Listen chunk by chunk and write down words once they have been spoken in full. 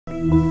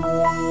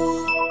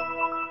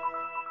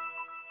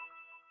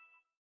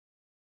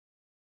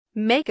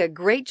Make a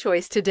great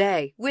choice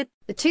today with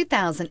the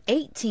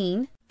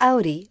 2018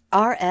 Audi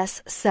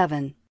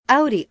RS7.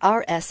 Audi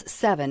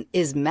RS7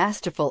 is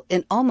masterful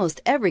in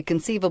almost every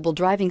conceivable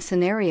driving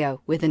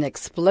scenario with an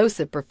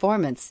explosive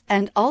performance,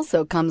 and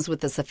also comes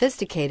with a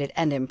sophisticated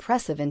and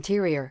impressive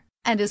interior,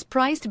 and is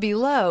priced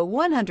below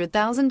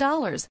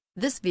 $100,000.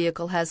 This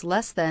vehicle has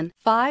less than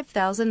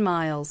 5,000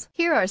 miles.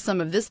 Here are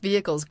some of this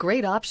vehicle's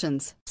great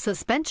options: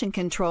 suspension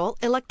control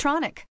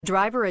electronic,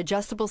 driver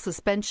adjustable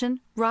suspension,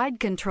 ride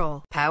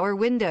control, power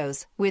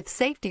windows with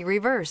safety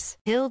reverse,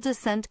 hill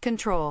descent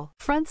control,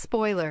 front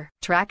spoiler,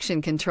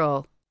 traction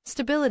control,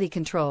 stability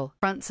control,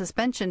 front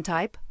suspension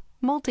type,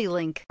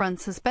 multi-link, front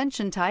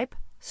suspension type,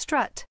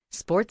 strut,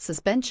 sports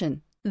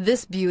suspension.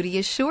 This beauty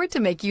is sure to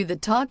make you the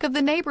talk of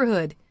the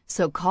neighborhood.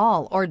 So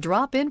call or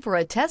drop in for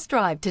a test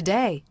drive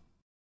today.